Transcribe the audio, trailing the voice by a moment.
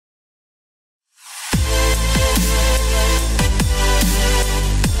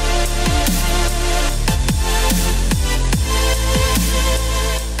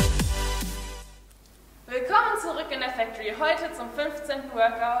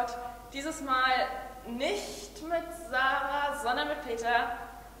Workout. Dieses Mal nicht mit Sarah, sondern mit Peter.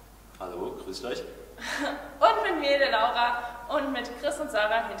 Hallo, grüßt euch. Und mit mir, der Laura, und mit Chris und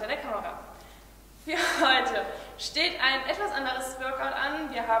Sarah hinter der Kamera. Für heute steht ein etwas anderes Workout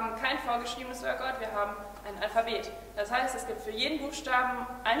an. Wir haben kein vorgeschriebenes Workout, wir haben ein Alphabet. Das heißt, es gibt für jeden Buchstaben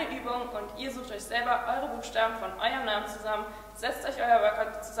eine Übung und ihr sucht euch selber eure Buchstaben von eurem Namen zusammen, setzt euch euer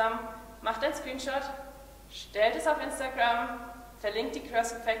Workout zusammen, macht einen Screenshot, stellt es auf Instagram, verlinkt die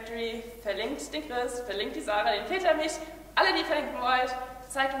CrossFit Factory, verlinkt den Chris, verlinkt die Sarah, den Peter, mich, alle, die ihr verlinken wollt,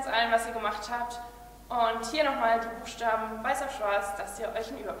 zeigt uns allen, was ihr gemacht habt. Und hier nochmal die Buchstaben weiß auf schwarz, dass ihr euch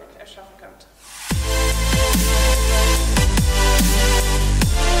einen Überblick erschaffen könnt.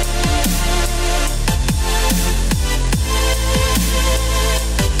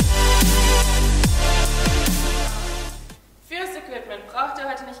 Fürs Equipment braucht ihr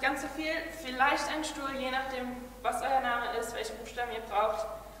heute nicht ganz so viel, vielleicht einen Stuhl, je nachdem, was euer Name ist, welche Buchstaben ihr braucht.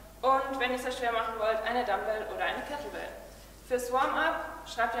 Und wenn ihr es euch schwer machen wollt, eine Dumbbell oder eine Kettlebell. Fürs Warm-up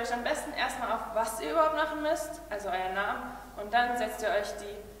schreibt ihr euch am besten erstmal auf, was ihr überhaupt machen müsst, also euren Namen, und dann setzt ihr euch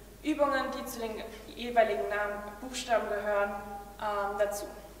die Übungen, die zu den jeweiligen Namen, Buchstaben gehören, dazu.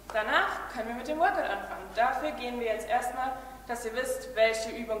 Danach können wir mit dem Workout anfangen. Dafür gehen wir jetzt erstmal, dass ihr wisst, welche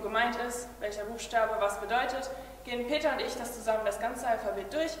Übung gemeint ist, welcher Buchstabe was bedeutet, gehen Peter und ich das ganze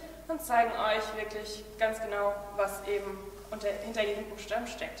Alphabet durch und zeigen euch wirklich ganz genau, was eben hinter jedem Buchstaben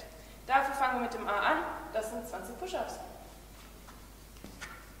steckt. Dafür fangen wir mit dem A an, das sind 20 Push-Ups.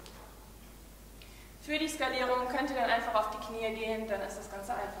 Für die Skalierung könnt ihr dann einfach auf die Knie gehen, dann ist das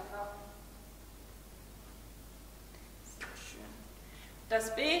Ganze einfacher. Sehr schön.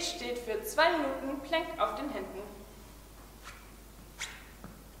 Das B steht für 2 Minuten Plank auf den Händen.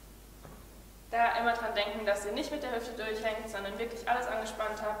 Da immer dran denken, dass ihr nicht mit der Hüfte durchhängt, sondern wirklich alles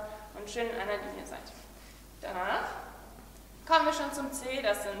angespannt habt und schön in einer Linie seid. Danach kommen wir schon zum C,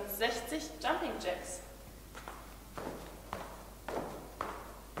 das sind 60 Jumping Jacks.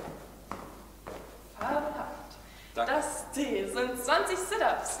 Das D sind 20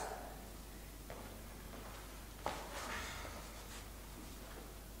 Sit-Ups.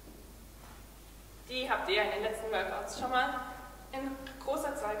 Die habt ihr in den letzten Workouts schon mal in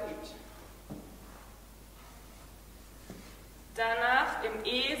großer Zahl geübt. Danach im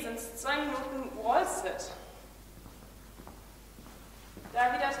E sind es 2 Minuten WallSit.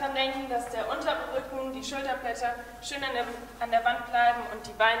 Da wieder dran denken, dass der untere Rücken, die Schulterblätter schön an der Wand bleiben und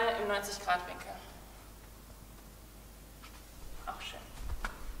die Beine im 90-Grad-Winkel. Auch schön.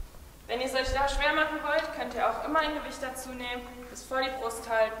 Wenn ihr es euch da schwer machen wollt, könnt ihr auch immer ein Gewicht dazu nehmen, es vor die Brust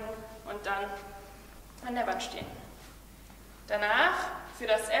halten und dann an der Wand stehen. Danach, für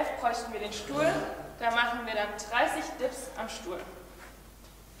das F, bräuchten wir den Stuhl. Da machen wir dann 30 Dips am Stuhl.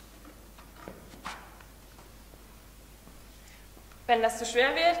 Wenn das zu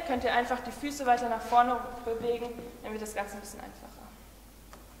schwer wird, könnt ihr einfach die Füße weiter nach vorne bewegen, dann wird das Ganze ein bisschen einfacher.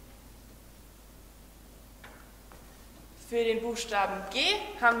 Für den Buchstaben G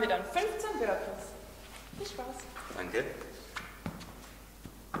haben wir dann 15 Burpees. Viel Spaß! Danke.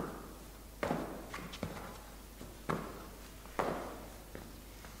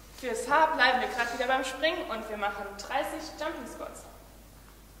 Fürs H bleiben wir gerade wieder beim Springen und wir machen 30 JumpingSquats.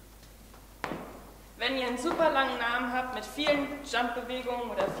 Wenn ihr einen super langen Namen habt mit vielen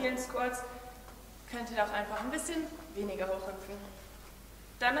Jump-Bewegungen oder vielen Squats, könnt ihr auch einfach ein bisschen weniger hochhüpfen.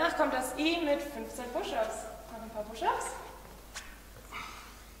 Danach kommt das I mit 15 Push-Ups. Noch ein paar Push-Ups.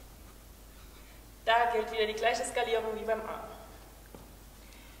 Da gilt wieder die gleiche Skalierung wie beim A.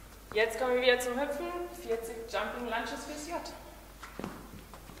 Jetzt kommen wir wieder zum Hüpfen. 40 JumpingLunges fürs J.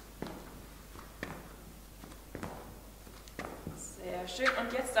 Sehr schön.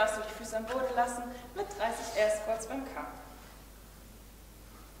 Und jetzt darfst du die Füße am Boden lassen mit 30 AirSquats beim K.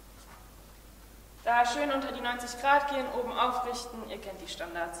 Da schön unter die 90 Grad gehen, oben aufrichten. Ihr kennt die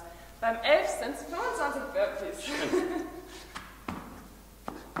Standards. Beim 11 sind es 25 Burpees.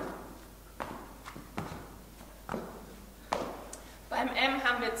 Beim M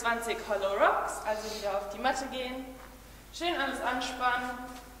haben wir 20 HollowRocks, also wieder auf die Matte gehen. Schön alles anspannen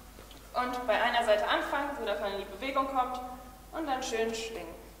und bei einer Seite anfangen, sodass man in die Bewegung kommt. Und dann schön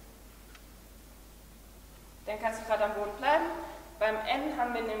schwingen. Dann kannst du gerade am Boden bleiben. Beim N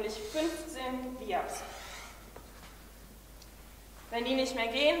haben wir nämlich 15 V-Ups. Wenn die nicht mehr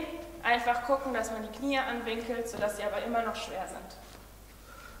gehen, einfach gucken, dass man die Knie anwinkelt, sodass sie aber immer noch schwer sind.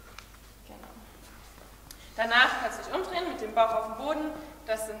 Genau. Danach kannst du dich umdrehen mit dem Bauch auf dem Boden.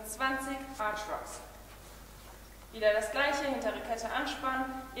 Das sind 20 ArchRocks. Wieder das gleiche, hintere Kette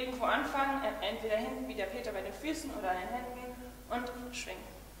anspannen, irgendwo anfangen, entweder hinten wie der Peter bei den Füßen oder an den Händen und schwingen.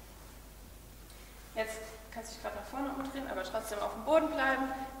 Jetzt kannst du dich gerade nach vorne umdrehen, aber trotzdem auf dem Boden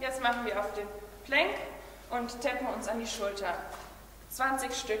bleiben. Jetzt machen wir auf den Plank und tappen uns an die Schulter.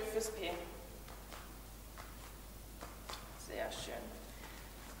 20 Stück fürs P. Sehr schön.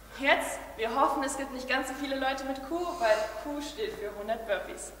 Jetzt, wir hoffen, es gibt nicht ganz so viele Leute mit Q, weil Q steht für 100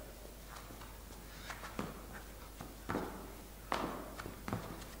 Burpees.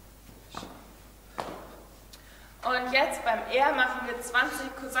 Und jetzt beim R machen wir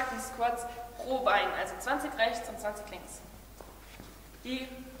 20 CossackSquats pro Bein, also 20 rechts und 20 links. Die,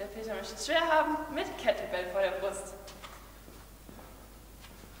 der Peter möchte es schwer haben, mit Kettlebell vor der Brust.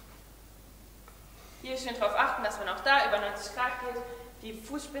 Hier schön darauf achten, dass man auch da über 90 Grad geht, die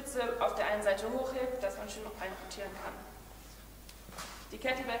Fußspitze auf der einen Seite hochhebt, dass man schön noch reinrotieren kann. Die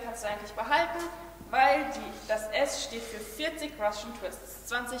Kettlebell kannst du eigentlich behalten, weil das S steht für 40 RussianTwists,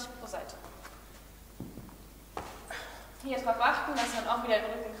 20 pro Seite. Hier darauf achten, dass man auch wieder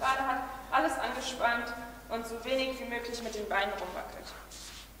den Rücken gerade hat, alles angespannt und so wenig wie möglich mit den Beinen rumwackelt.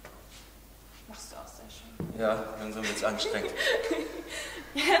 Machst du auch sehr schön. Ja, langsam wird es anstrengend.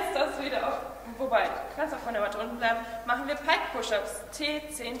 Jetzt darfst du wieder auf, wobei, du kannst auch von der Matte unten bleiben, machen wir Pike Push-Ups,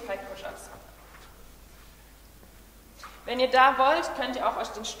 T10 Pike Push-Ups. Wenn ihr da wollt, könnt ihr auch euch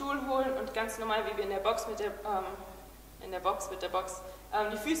den Stuhl holen und ganz normal, wie wir in der Box mit der Box,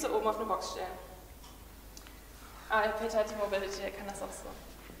 die Füße oben auf eine Box stellen. Ah, Peter hat die Mobility, der kann das auch so.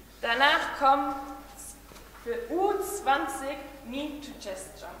 Danach kommen für U20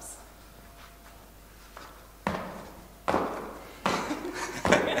 Knee-to-Chest-Jumps.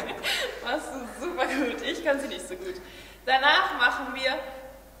 Machst du super gut, ich kann sie nicht so gut. Danach machen wir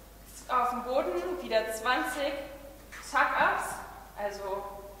auf dem Boden wieder 20 TuckUps, also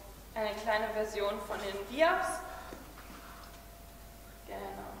eine kleine Version von den V-Ups.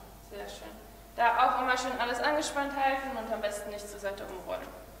 Genau, sehr schön. Da auch immer schön alles angespannt halten und am besten nicht zur Seite umrollen.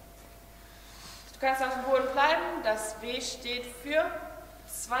 Du kannst auf dem Boden bleiben, das W steht für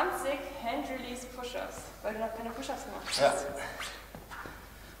 20 Handrelease Push-Ups, weil du noch keine Push-Ups gemacht hast. Ja.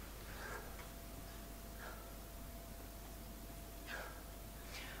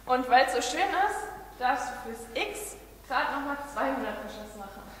 Und weil es so schön ist, darfst du fürs X gerade nochmal 200 Push-Ups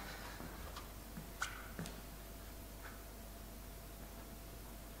machen.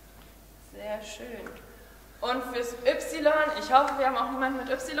 Sehr schön. Und fürs Y, ich hoffe, wir haben auch niemanden mit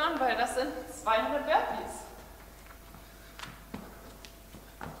Y, weil das sind 200 Burpees.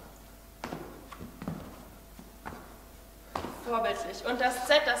 Vorbildlich. Und das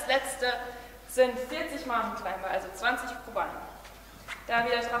Z, das letzte, sind 40 Mountain Climber, also 20 pro Bein. Da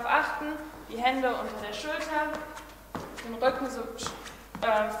wieder darauf achten, die Hände unter der Schulter, den Rücken so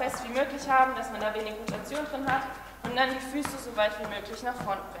fest wie möglich haben, dass man da wenig Rotation drin hat und dann die Füße so weit wie möglich nach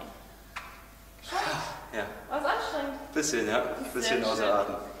vorne bringen. Ja. War es anstrengend? Bisschen, ja. Bisschen außer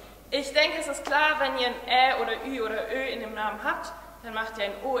Atem. Ich denke, es ist klar, wenn ihr ein Ä oder Ü oder Ö in dem Namen habt, dann macht ihr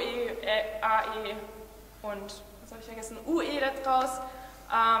ein OE, AE und, was habe ich vergessen, UE da draus.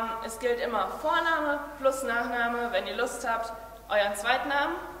 Es gilt immer Vorname plus Nachname, wenn ihr Lust habt, euren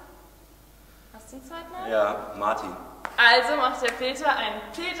Zweitnamen. Hast du einen Zweitnamen? Ja, Martin. Also macht der Peter einen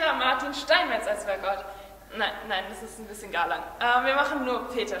Peter Martin Steinmetz als Workout. Nein, das ist ein bisschen gar lang. Wir machen nur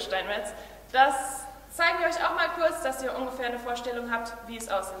Peter Steinmetz. Das zeigen wir euch auch mal kurz, dass ihr ungefähr eine Vorstellung habt, wie es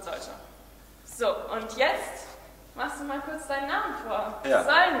aussehen sollte. So, und jetzt machst du mal kurz deinen Namen vor. Ja.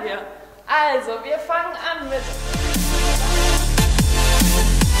 Sollen wir? Also, wir fangen an mit...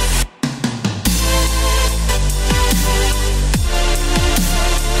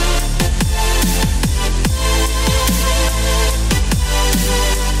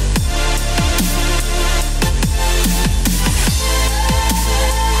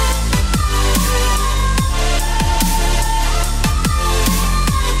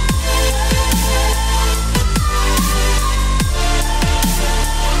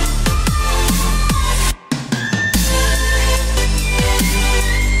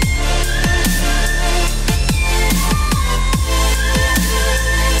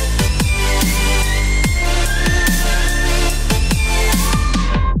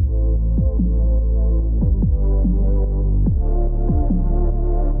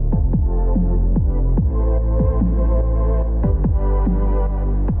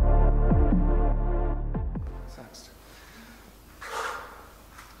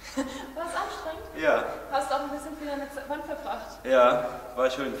 War es anstrengend? Ja. Hast du auch ein bisschen viel an der Wand verbracht? Ja, war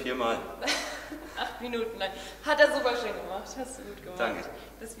schön, 4-mal. 8 Minuten lang. Hat er super schön gemacht. Hast du gut gemacht. Danke.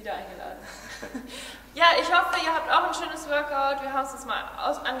 Bist wieder eingeladen. Ja, ich hoffe, ihr habt auch ein schönes Workout. Wir haben es uns mal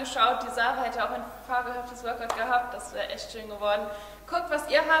angeschaut. Die Sarah hätte auch ein fabelhaftes Workout gehabt. Das wäre echt schön geworden. Guckt, was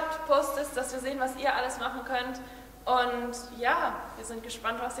ihr habt, postet es, dass wir sehen, was ihr alles machen könnt. Und ja, wir sind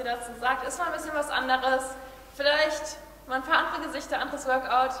gespannt, was ihr dazu sagt. Ist mal ein bisschen was anderes. Vielleicht mal ein paar andere Gesichter, anderes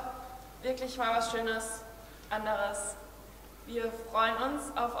Workout. Wirklich mal was Schönes, anderes. Wir freuen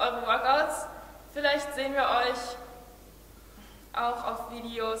uns auf eure Workouts. Vielleicht sehen wir euch auch auf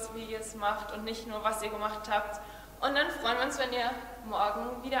Videos, wie ihr es macht und nicht nur, was ihr gemacht habt. Und dann freuen wir uns, wenn ihr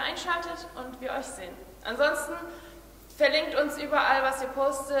morgen wieder einschaltet und wir euch sehen. Ansonsten verlinkt uns überall, was ihr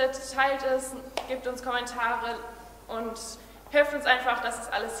postet, teilt es, gebt uns Kommentare und helft uns einfach, dass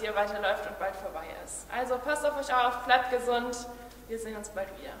es alles hier weiterläuft und bald vorbei ist. Also passt auf euch auf, bleibt gesund, wir sehen uns bald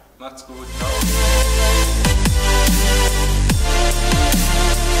wieder. Macht's gut, ciao.